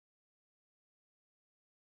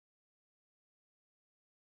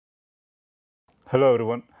Hello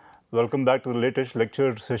everyone, welcome back to the latest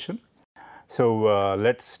lecture session. So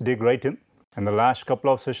let's dig right in. In the last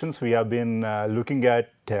couple of sessions, we have been looking at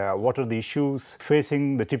what are the issues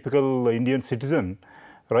facing the typical Indian citizen,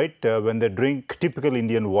 right, when they drink typical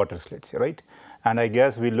Indian waters, let's say, right. And I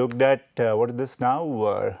guess we looked at what is this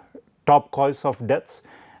now, top cause of deaths,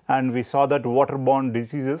 and we saw that waterborne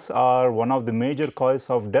diseases are one of the major causes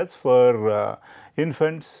of deaths for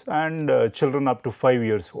infants and children up to 5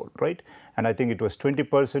 years old, right. And I think it was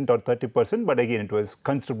 20% or 30%, but again it was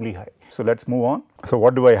considerably high. So let's move on. So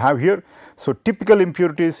what do I have here? So typical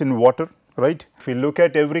impurities in water, right. If we look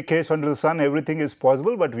at every case under the sun, everything is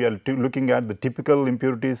possible, but we are looking at the typical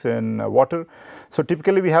impurities in water. So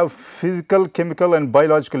typically we have physical, chemical and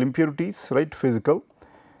biological impurities, right, physical,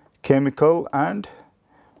 chemical and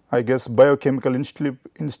I guess biochemical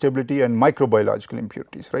instability and microbiological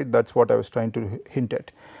impurities, right. That is what I was trying to hint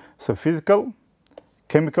at. So physical,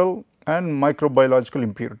 chemical and microbiological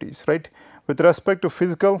impurities, right. With respect to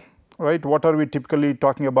physical, right, what are we typically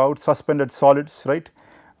talking about? Suspended solids, right,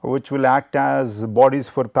 which will act as bodies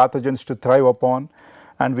for pathogens to thrive upon,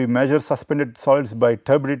 and we measure suspended solids by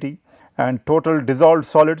turbidity. And total dissolved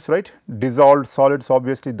solids, right, dissolved solids,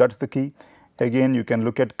 obviously that is the key. Again you can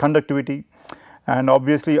look at conductivity, and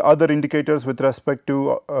obviously other indicators with respect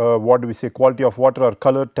to what do we say, quality of water are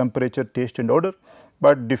color, temperature, taste and odor,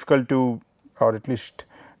 but difficult to, or at least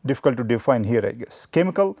difficult to define here, I guess.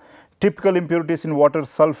 Chemical, typical impurities in water: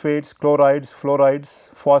 sulfates, chlorides, fluorides,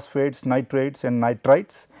 phosphates, nitrates and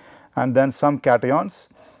nitrites, and then some cations.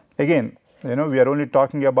 Again, we are only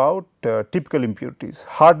talking about typical impurities.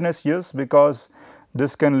 Hardness, yes, because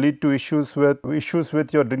this can lead to issues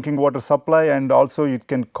with your drinking water supply, and also it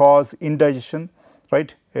can cause indigestion,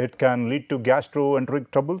 right. It can lead to gastroenteric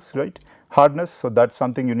troubles, right, hardness. So that is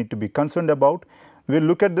something you need to be concerned about. We will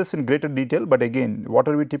look at this in greater detail, but again what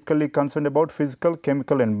are we typically concerned about? Physical,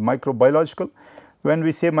 chemical and microbiological. When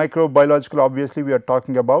we say microbiological, obviously we are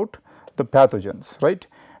talking about the pathogens, right.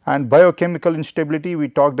 And biochemical instability, we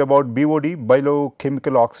talked about BOD,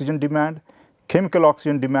 biochemical oxygen demand, chemical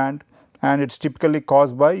oxygen demand, and it is typically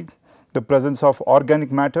caused by the presence of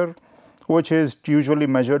organic matter, which is usually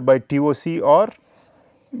measured by TOC or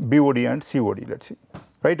BOD and COD, let us see,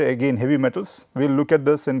 right. Again heavy metals, we will look at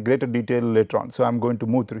this in greater detail later on. So I am going to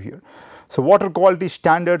move through here. So water quality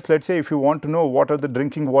standards, let us say if you want to know what are the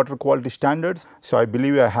drinking water quality standards. So I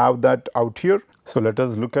believe I have that out here. So let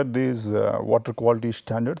us look at these water quality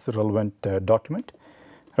standards, the relevant document,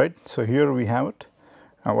 right. So here we have it.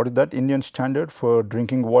 What is that? Indian standard for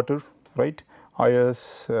drinking water, right,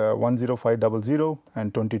 IS 10500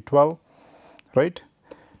 and 2012, right,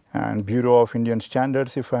 and Bureau of Indian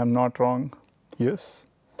Standards if I am not wrong, yes.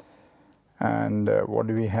 And what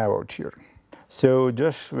do we have out here? So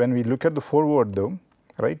just when we look at the foreword though,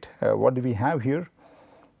 right, what do we have here?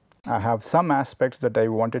 I have some aspects that I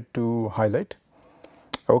wanted to highlight.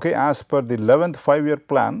 Okay, as per the 11th 5-year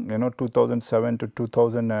plan, 2007 to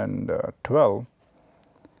 2012,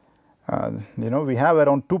 we have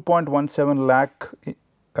around 2.17 lakh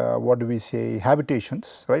what do we say,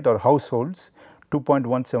 habitations, right, or households,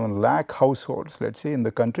 2.17 lakh households, let us say, in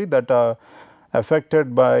the country that are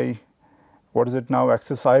affected by what is it now,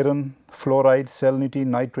 excess iron, fluoride, salinity,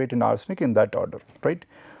 nitrate and arsenic, in that order, right.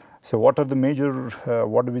 So what are the major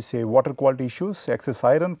what do we say, water quality issues? Excess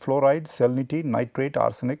iron, fluoride, salinity, nitrate,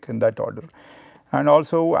 arsenic, in that order. And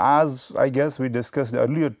also, as I guess we discussed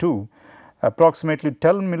earlier too, approximately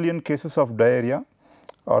 10 million cases of diarrhea,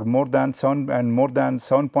 or more than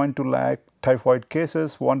 7.2 lakh typhoid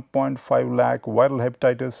cases, 1.5 lakh viral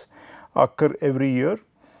hepatitis occur every year.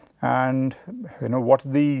 And what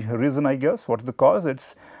is the reason, I guess, what is the cause? It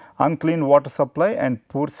is unclean water supply and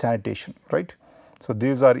poor sanitation, right. So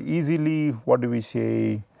these are easily, what do we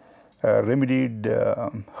say, remedied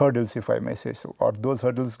hurdles, if I may say so, or those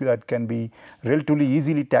hurdles that can be relatively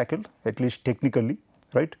easily tackled, at least technically,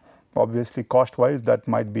 right. Obviously cost wise that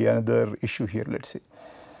might be another issue here, let us say,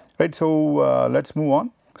 right. So let us move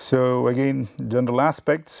on. So again general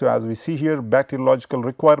aspects, so as we see here, bacteriological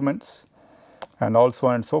requirements and also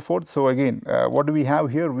and so forth. So again what do we have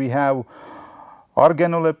here? We have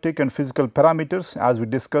organoleptic and physical parameters, as we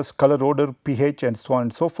discussed, color, odor, pH and so on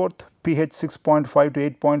and so forth. pH 6.5 to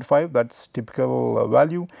 8.5, that is typical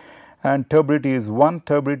value, and turbidity is 1,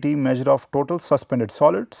 turbidity measure of total suspended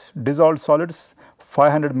solids, dissolved solids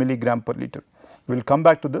 500 milligram per liter. We will come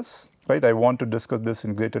back to this, right. I want to discuss this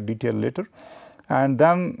in greater detail later. And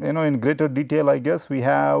then in greater detail, I guess we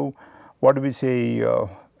have, what do we say,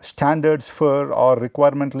 standards for, or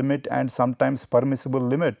requirement limit and sometimes permissible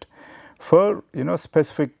limit for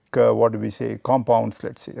specific what do we say, compounds,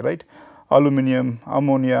 let us say, right, aluminum,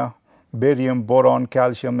 ammonia, barium, boron,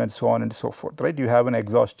 calcium and so on and so forth, right. You have an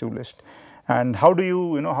exhaustive list. And how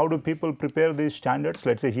do how do people prepare these standards?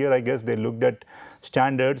 Let us say here I guess they looked at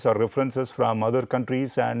standards or references from other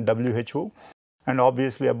countries and WHO, and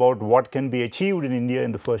obviously about what can be achieved in India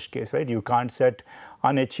in the first case, right. You can't set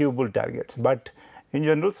unachievable targets, but in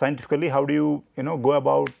general scientifically how do you go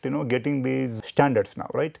about getting these standards now,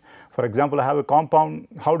 right. For example, I have a compound,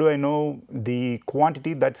 how do I know the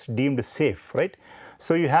quantity that's deemed safe, right.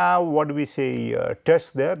 So you have what do we say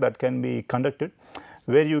tests there that can be conducted,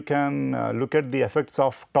 where you can look at the effects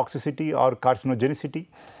of toxicity or carcinogenicity.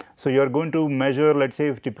 So you are going to measure, let us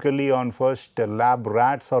say typically on first lab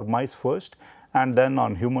rats or mice first, and then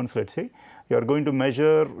on humans, let us say you are going to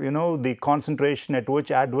measure the concentration at which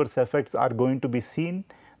adverse effects are going to be seen,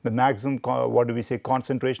 the maximum what do we say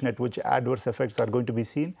concentration at which adverse effects are going to be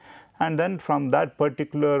seen, and then from that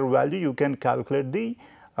particular value you can calculate the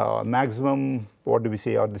maximum what do we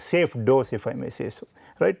say or the safe dose, if I may say so,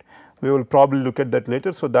 right. We will probably look at that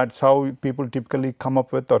later. So that is how people typically come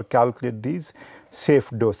up with or calculate these safe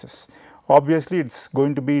doses. Obviously, it is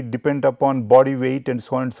going to be depend upon body weight and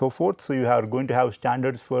so on and so forth. So you are going to have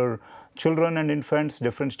standards for children and infants,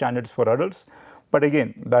 different standards for adults. But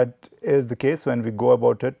again, that is the case when we go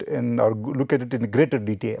about it in or look at it in greater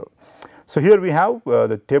detail. So here we have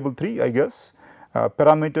the table 3, I guess,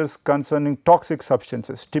 parameters concerning toxic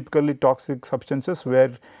substances, typically toxic substances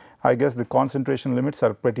where I guess the concentration limits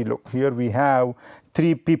are pretty low. Here we have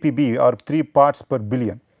 3 ppb or 3 parts per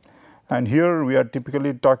billion, and here we are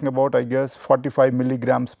typically talking about I guess 45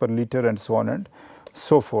 milligrams per liter and so on and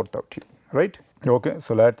so forth out here, right. Okay,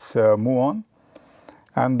 so let us move on.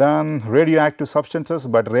 And then radioactive substances,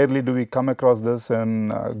 but rarely do we come across this in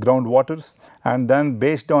groundwaters. And then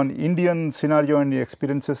based on Indian scenario and the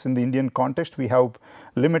experiences in the Indian context, we have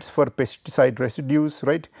limits for pesticide residues,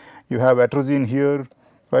 right. You have atrazine here,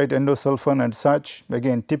 right, endosulfan and such,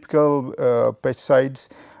 again typical pesticides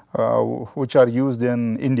which are used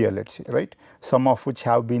in India, let us say, right, some of which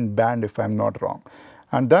have been banned if I am not wrong.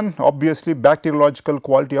 And then obviously bacteriological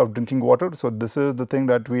quality of drinking water. So this is the thing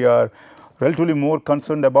that we are relatively more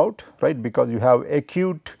concerned about, right, because you have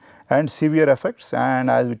acute and severe effects, and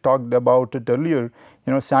as we talked about it earlier,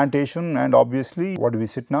 sanitation and obviously what do we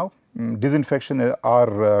sit now, disinfection are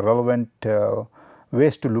relevant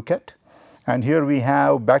ways to look at. And here we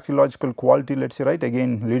have bacteriological quality, let us say, right,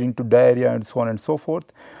 again leading to diarrhea and so on and so forth.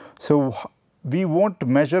 So we will not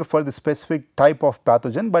measure for the specific type of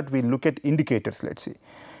pathogen, but we look at indicators, let us say.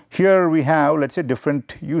 Here we have let us say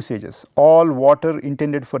different usages, all water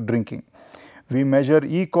intended for drinking. We measure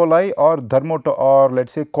E. coli or or let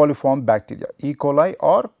us say coliform bacteria, E. coli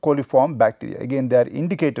or coliform bacteria, again they are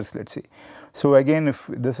indicators, let us say. So again if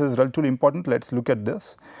this is relatively important, let us look at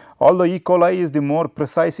this. Although E. coli is the more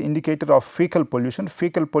precise indicator of fecal pollution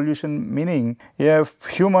meaning if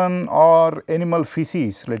human or animal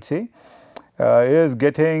feces, let us say is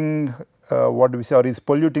getting what do we say or is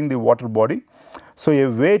polluting the water body. So a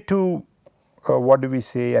way to what do we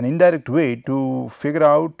say, an indirect way to figure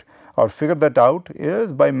out or figure that out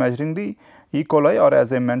is by measuring the E. coli or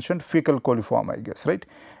as I mentioned fecal coliform, I guess, right.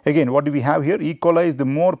 Again what do we have here, E. coli is the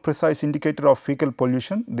more precise indicator of fecal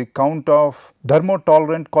pollution. The count of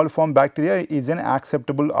thermotolerant coliform bacteria is an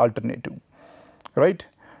acceptable alternative, right.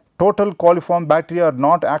 Total coliform bacteria are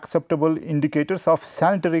not acceptable indicators of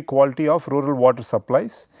sanitary quality of rural water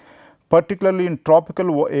supplies, particularly in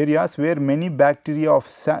tropical areas where many bacteria of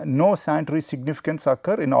no sanitary significance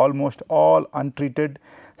occur in almost all untreated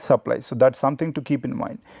supplies. So that is something to keep in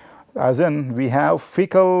mind, as in we have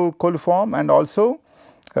fecal coliform and also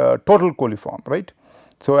total coliform, right.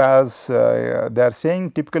 So as they are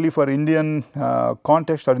saying typically for Indian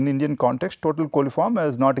context or in the Indian context, total coliform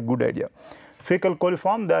is not a good idea. Fecal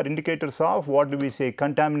coliform, they are indicators of what do we say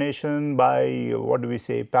contamination by what do we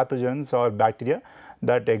say pathogens or bacteria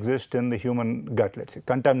that exist in the human gut, let us say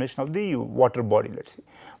contamination of the water body, let us say.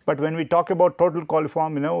 But when we talk about total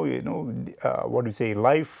coliform, what do we say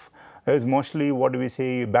life is mostly what do we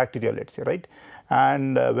say bacteria, let us say, right.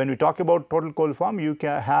 And when we talk about total coliform, you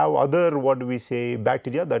can have other what do we say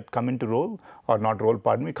bacteria that come into role or not role,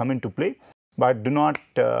 pardon me, come into play, but do not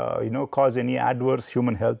cause any adverse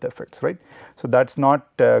human health effects, right. So that is not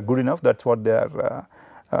good enough, that is what they are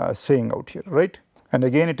saying out here, right. And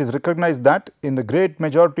again it is recognized that in the great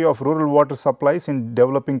majority of rural water supplies in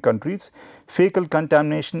developing countries, fecal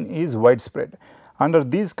contamination is widespread. Under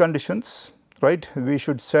these conditions, right, we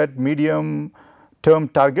should set medium term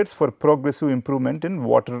targets for progressive improvement in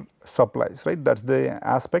water supplies, right. That is the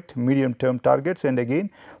aspect, medium term targets and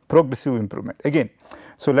again progressive improvement again.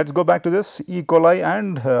 So let us go back to this E. coli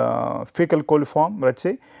and fecal coliform, let us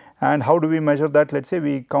say, And how do we measure that? Let us say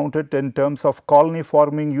we count it in terms of colony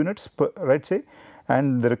forming units per, right say,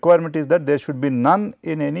 and the requirement is that there should be none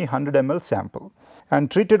in any 100 ml sample,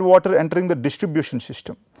 and treated water entering the distribution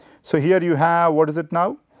system. So, here you have what is it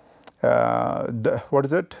now, what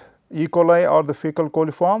is it, E. coli or the fecal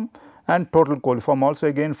coliform and total coliform also,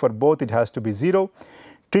 again for both it has to be 0.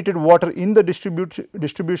 Treated water in the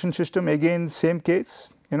distribution system, again same case,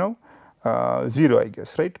 0 I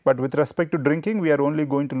guess, right. But with respect to drinking, we are only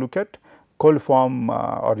going to look at coliform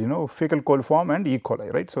or fecal coliform and E.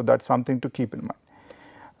 coli, right. So, that is something to keep in mind,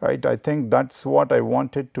 right. I think that is what I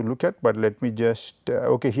wanted to look at, but let me just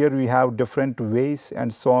okay, here we have different ways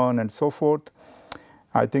and so on and so forth.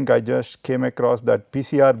 I think I just came across that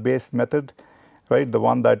PCR based method, right, the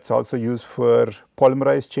one that is also used for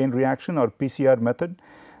polymerase chain reaction or PCR method,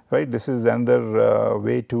 right. This is another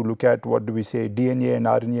way to look at, what do we say, DNA and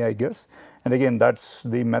RNA I guess, and again that is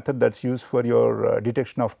the method that is used for your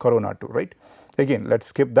detection of corona too, right. Again let us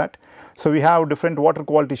skip that. So, we have different water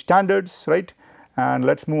quality standards, right, and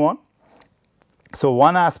let us move on. So,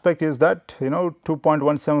 one aspect is that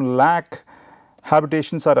 2.17 lakh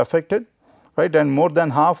habitations are affected, right, and more than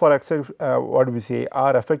half are what do we say,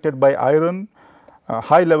 are affected by iron,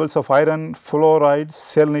 high levels of iron, fluoride,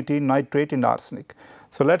 salinity, nitrate and arsenic.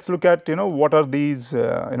 So, let us look at what are these,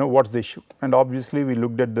 what is the issue, and obviously we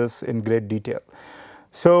looked at this in great detail.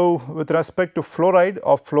 So, with respect to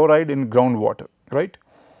fluoride in groundwater, right,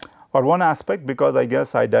 or one aspect, because I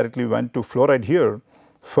guess I directly went to fluoride here,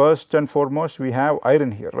 first and foremost we have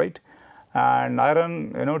iron here, right, and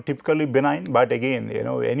iron typically benign, but again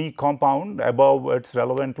any compound above its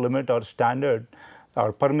relevant limit or standard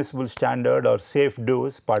or permissible standard or safe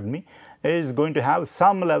dose, pardon me, is going to have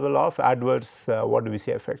some level of adverse what do we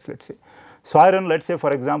say, effects, let us say. So, iron, let us say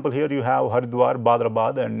for example, here you have Haridwar,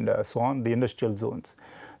 Badrabad and so on, the industrial zones.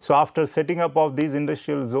 So, after setting up of these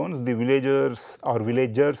industrial zones, the villagers or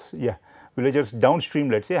villagers downstream,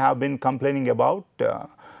 let us say, have been complaining about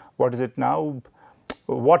what is it now,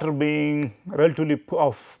 water being relatively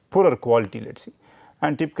of poorer quality, let us see.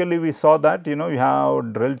 And typically we saw that you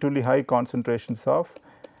have relatively high concentrations of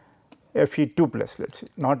Fe2 plus, let us say,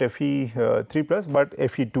 not Fe3 plus, but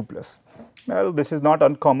Fe2 plus. Well, this is not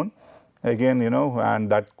uncommon again, and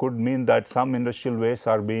that could mean that some industrial wastes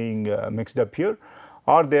are being mixed up here,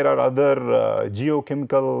 or there are other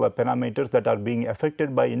geochemical parameters that are being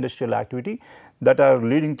affected by industrial activity that are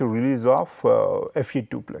leading to release of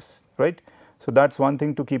Fe2 plus, right. So, that is one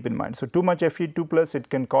thing to keep in mind. So, too much Fe2 plus, it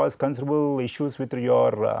can cause considerable issues with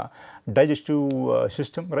your digestive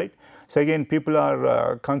system, right. So, again people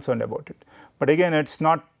are concerned about it, but again it is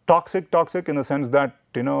not toxic in the sense that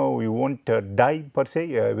you will not die per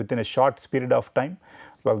se within a short period of time.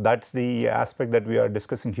 Well, that is the aspect that we are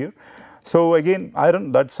discussing here. So, again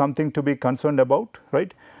iron, that is something to be concerned about,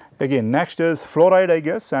 right. Again next is fluoride I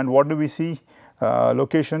guess, and what do we see,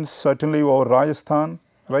 locations certainly over Rajasthan,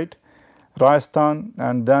 right. Rajasthan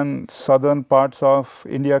and then southern parts of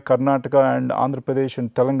India, Karnataka and Andhra Pradesh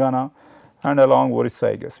and Telangana and along Orissa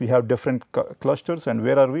I guess. We have different clusters, and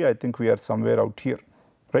where are we? I think we are somewhere out here,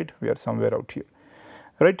 right, we are somewhere out here,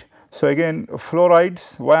 right. So, again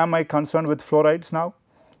fluorides, why am I concerned with fluorides now?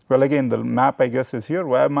 Well, again the map I guess is here.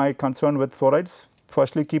 Why am I concerned with fluorides?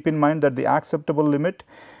 Firstly, keep in mind that the acceptable limit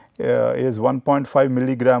is 1.5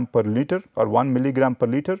 milligram per liter or 1 milligram per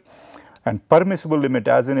liter, and permissible limit,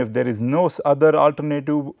 as in if there is no other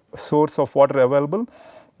alternative source of water available,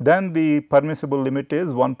 then the permissible limit is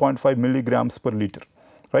 1.5 milligrams per liter,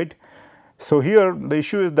 right. So, here the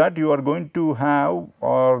issue is that you are going to have,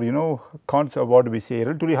 or what do we say,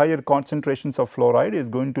 relatively higher concentrations of fluoride is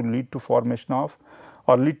going to lead to formation of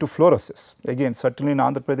or lead to fluorosis. Again certainly in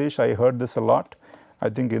Andhra Pradesh I heard this a lot, I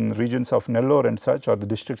think in regions of Nellore and such, or the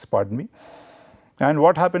districts, pardon me. And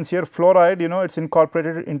what happens here, fluoride, it is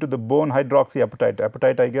incorporated into the bone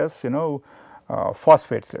hydroxyapatite, I guess,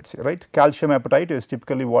 phosphates, let us say, right. Calcium apatite is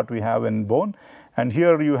typically what we have in bone, and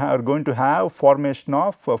here you are going to have formation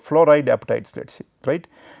of fluoride apatites, let us say, right.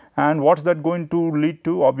 And what is that going to lead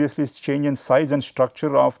to? Obviously, it is change in size and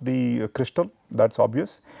structure of the crystal, that is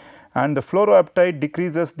obvious, and the fluoroapatite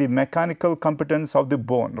decreases the mechanical competence of the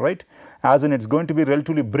bone, right, as in it is going to be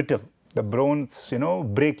relatively brittle, the bones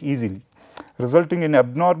break easily, resulting in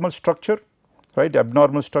abnormal structure, right,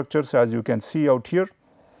 abnormal structures as you can see out here,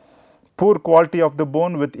 poor quality of the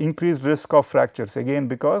bone with increased risk of fractures, again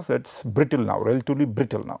because it is brittle now, relatively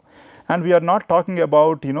brittle now. And we are not talking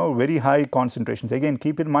about very high concentrations. Again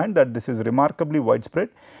keep in mind that this is remarkably widespread,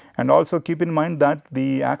 and also keep in mind that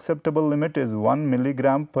the acceptable limit is 1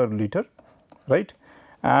 milligram per liter, right.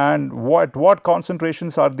 And what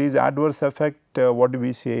concentrations are these adverse effect what do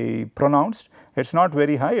we say pronounced? It is not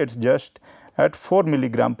very high, it is just at 4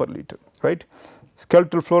 milligram per liter, right.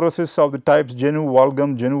 Skeletal fluorosis of the types genu,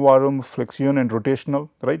 valgum, genuvarum, flexion and rotational,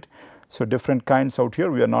 right. So, different kinds out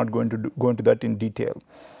here, we are not going to go into that in detail.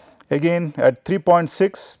 Again at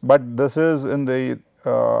 3.6, but this is in the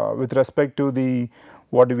with respect to the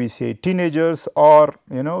what do we say teenagers or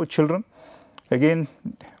children. Again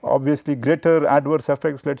obviously greater adverse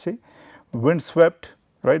effects, let us say wind swept,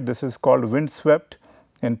 right. This is called wind swept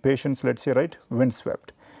in patients, let us say, right, wind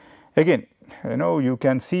swept. Again you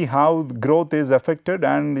can see how growth is affected,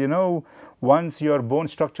 and once your bone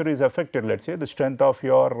structure is affected, let us say the strength of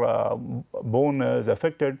your bone is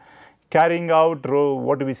affected, carrying out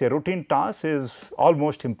what do we say routine tasks is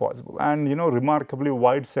almost impossible, and remarkably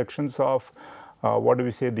wide sections of what do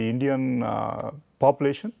we say the Indian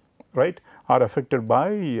population, right, are affected by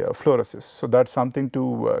fluorosis. So, that is something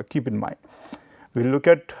to keep in mind. We will look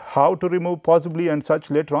at how to remove possibly and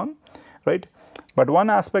such later on, right. But one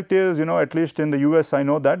aspect is at least in the US I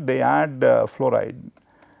know that they add fluoride,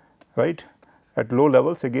 right, at low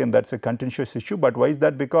levels. Again that is a contentious issue, but why is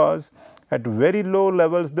that? Because at very low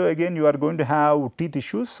levels though again you are going to have teeth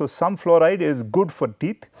issues. So, some fluoride is good for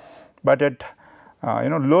teeth, but at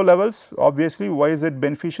low levels obviously why is it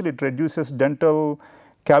beneficial? It reduces dental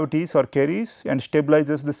cavities or caries and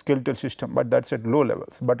stabilizes the skeletal system, but that is at low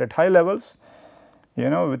levels. But at high levels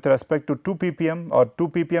with respect to 2 ppm or 2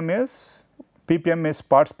 ppm is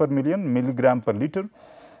parts per million milligram per liter,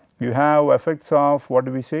 you have effects of what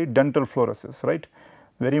do we say dental fluorosis, right,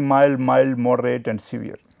 very mild, moderate and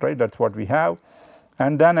severe, right, that is what we have.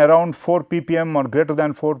 And then around 4 ppm or greater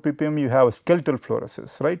than 4 ppm you have skeletal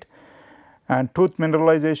fluorosis, right, and tooth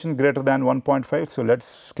mineralization greater than 1.5. So, let us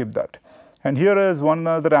skip that. And here is one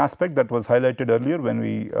other aspect that was highlighted earlier when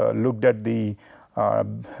we looked at the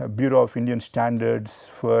Bureau of Indian Standards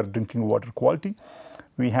for drinking water quality.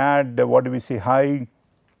 We had what do we say high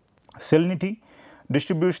salinity,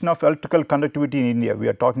 distribution of electrical conductivity in India. We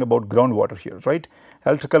are talking about groundwater here, right.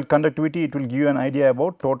 Electrical conductivity, it will give you an idea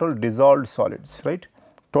about total dissolved solids, right,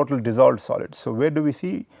 total dissolved solids. So, where do we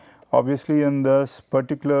see? Obviously, in this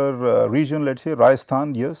particular region, let us say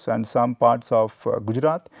Rajasthan, yes, and some parts of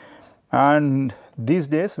Gujarat, and these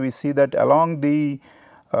days we see that along the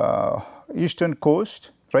eastern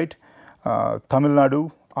coast, right, Tamil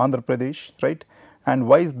Nadu, Andhra Pradesh, right. And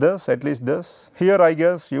why is this? At least this here I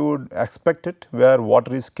guess you would expect it where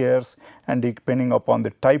water is scarce and depending upon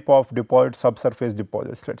the type of deposit, subsurface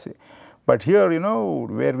deposits, let us say. But here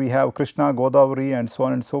where we have Krishna, Godavari and so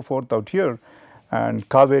on and so forth out here and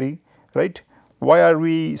Kaveri, right. Why are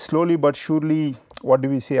we slowly but surely what do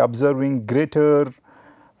we say observing greater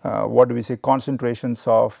what do we say concentrations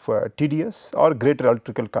of TDS or greater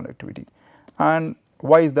electrical conductivity, and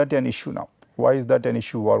why is that an issue now? Why is that an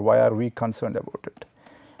issue, or why are we concerned about it,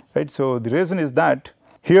 right. So, the reason is that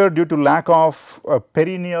here due to lack of a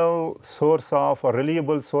perennial source of a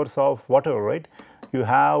reliable source of water, right, you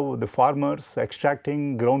have the farmers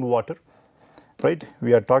extracting groundwater, right.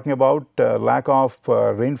 We are talking about lack of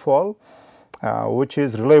rainfall which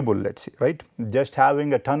is reliable, let us say, right. Just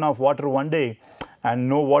having a ton of water one day and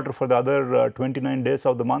no water for the other 29 days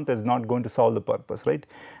of the month is not going to solve the purpose, right.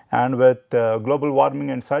 And with global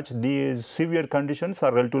warming and such, these severe conditions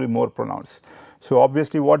are relatively more pronounced. So,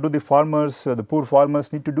 obviously what do the farmers, the poor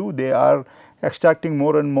farmers need to do? They are extracting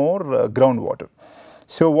more and more groundwater.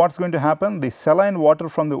 So, what is going to happen? The saline water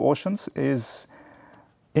from the oceans is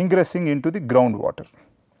ingressing into the groundwater,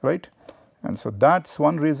 right. And so, that is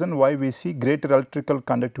one reason why we see greater electrical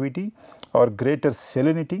conductivity or greater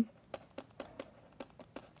salinity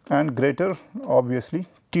and greater obviously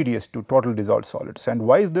TDS2, total dissolved solids. And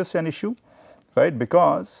why is this an issue, right?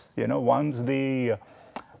 Because once the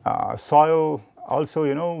soil also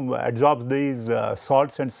absorbs these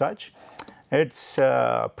salts and such, its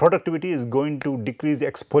productivity is going to decrease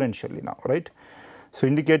exponentially now, right. So,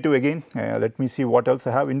 indicative again let me see what else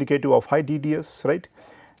I have, indicative of high TDS, right.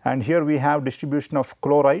 And here we have distribution of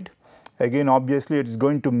chloride, again obviously it is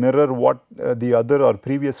going to mirror what the other or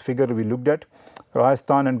previous figure we looked at,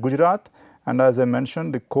 Rajasthan and Gujarat, and as I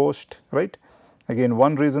mentioned the coast, right. Again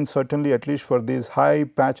one reason certainly at least for these high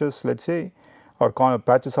patches, let us say, or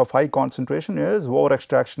patches of high concentration is over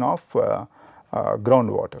extraction of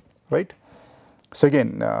groundwater, right. So,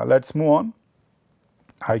 again let us move on.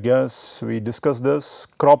 I guess we discussed this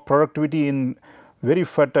crop productivity in very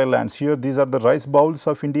fertile lands. Here these are the rice bowls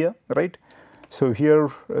of India, right. So,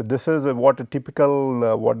 here this is what a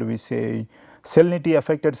typical what do we say salinity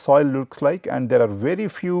affected soil looks like, and there are very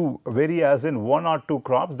few, very as in 1 or 2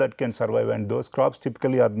 crops that can survive, and those crops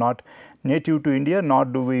typically are not native to India, nor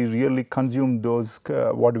do we really consume those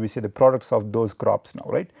what do we say, the products of those crops now,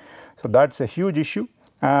 right. So, that is a huge issue.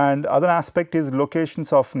 And other aspect is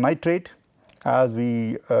locations of nitrate, as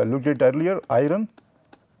we looked at earlier, iron,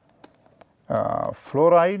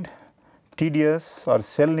 fluoride, TDS or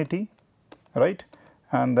salinity, right,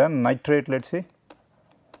 and then nitrate, let us say,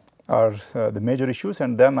 are the major issues,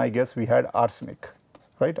 and then I guess we had arsenic,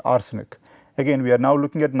 right, arsenic. Again we are now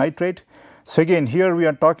looking at nitrate. So, again here we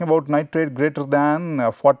are talking about nitrate greater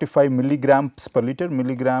than 45 milligrams per liter,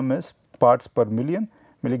 milligram is parts per million,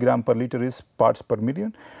 milligram per liter is parts per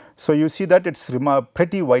million. So, you see that it is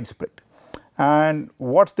pretty widespread. And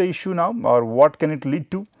what is the issue now, or what can it lead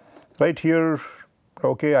to, right here.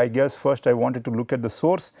 Okay, I guess first I wanted to look at the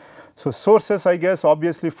source. So, sources, I guess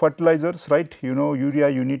obviously fertilizers, right, you know, urea,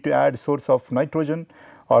 you need to add source of nitrogen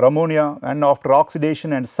or ammonia, and after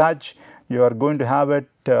oxidation and such you are going to have it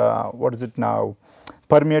what is it now,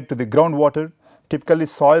 permeate to the groundwater. Typically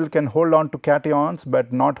soil can hold on to cations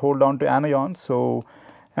but not hold on to anions. So,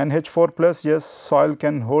 NH4 plus, yes, soil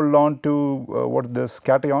can hold on to what is this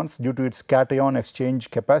cations due to its cation exchange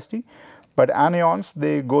capacity, but anions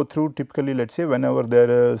they go through typically, let us say, whenever there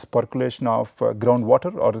is percolation of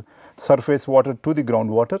groundwater or surface water to the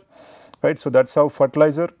groundwater, right. So, that is how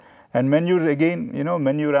fertilizer. And manure, again, you know,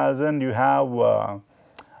 manure as in you have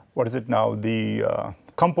what is it now, the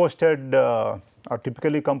composted or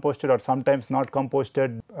typically composted or sometimes not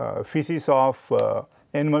composted feces of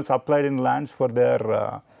animals applied in lands for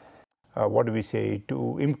their what do we say,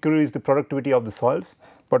 to increase the productivity of the soils.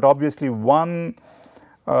 But obviously one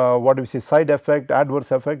what do we say, side effect,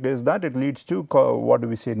 adverse effect is that it leads to what do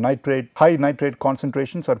we say, nitrate, high nitrate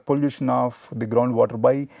concentrations or pollution of the groundwater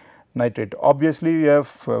by nitrate. Obviously,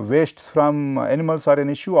 if wastes from animals are an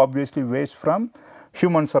issue, obviously waste from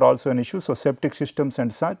humans are also an issue. So, septic systems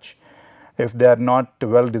and such, if they are not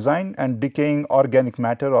well designed, and decaying organic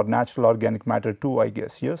matter or natural organic matter too, I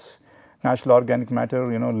guess, yes, natural organic matter,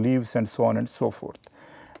 you know, leaves and so on and so forth.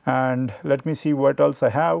 And let me see what else I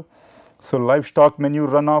have. So, livestock manure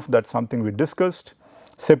runoff, that is something we discussed,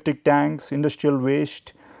 septic tanks, industrial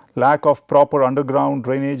waste, lack of proper underground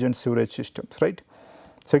drainage and sewerage systems, right.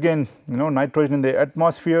 So, again, you know, nitrogen in the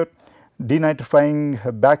atmosphere,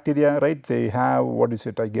 denitrifying bacteria, right, they have what is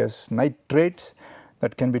it, I guess, nitrates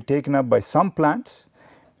that can be taken up by some plants.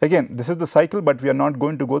 Again, this is the cycle, but we are not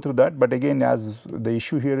going to go through that, but again, as the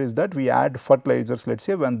issue here is that we add fertilizers, let us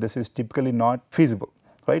say, when this is typically not feasible,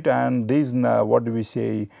 right, and these what do we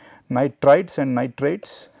say, nitrites and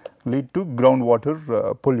nitrates lead to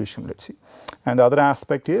groundwater pollution, let us see. And the other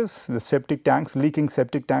aspect is the septic tanks, leaking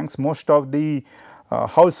septic tanks. Most of the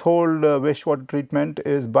household wastewater treatment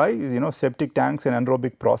is by, you know, septic tanks and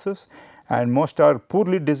anaerobic process, and most are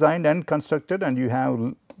poorly designed and constructed, and you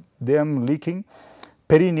have them leaking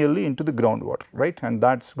perennially into the groundwater, right, and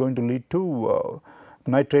that is going to lead to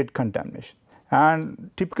nitrate contamination.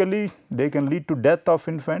 And typically they can lead to death of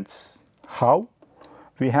infants. How?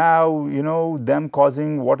 We have, you know, them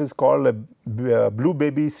causing what is called a blue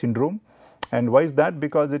baby syndrome. And why is that?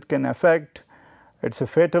 Because it can affect, it is a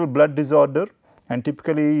fatal blood disorder and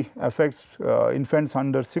typically affects infants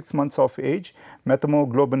under 6 months of age,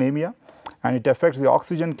 methemoglobinemia, and it affects the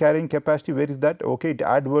oxygen carrying capacity. Where is that? Okay, it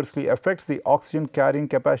adversely affects the oxygen carrying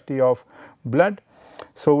capacity of blood.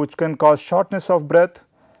 So, which can cause shortness of breath,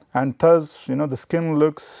 and thus, you know, the skin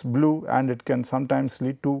looks blue, and it can sometimes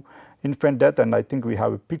lead to infant death, and I think we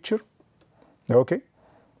have a picture. Okay.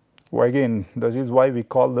 Well, again, this is why we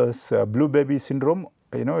call this blue baby syndrome.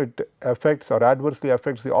 You know, it affects or adversely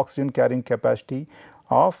affects the oxygen carrying capacity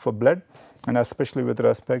of blood, and especially with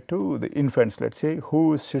respect to the infants, let us say,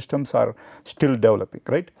 whose systems are still developing,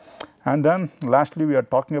 right. And then lastly, we are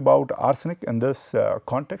talking about arsenic in this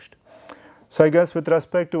context. So, I guess with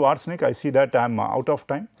respect to arsenic, I see that I am out of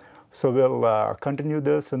time. So, we will continue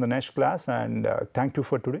this in the next class, and thank you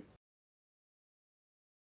for today.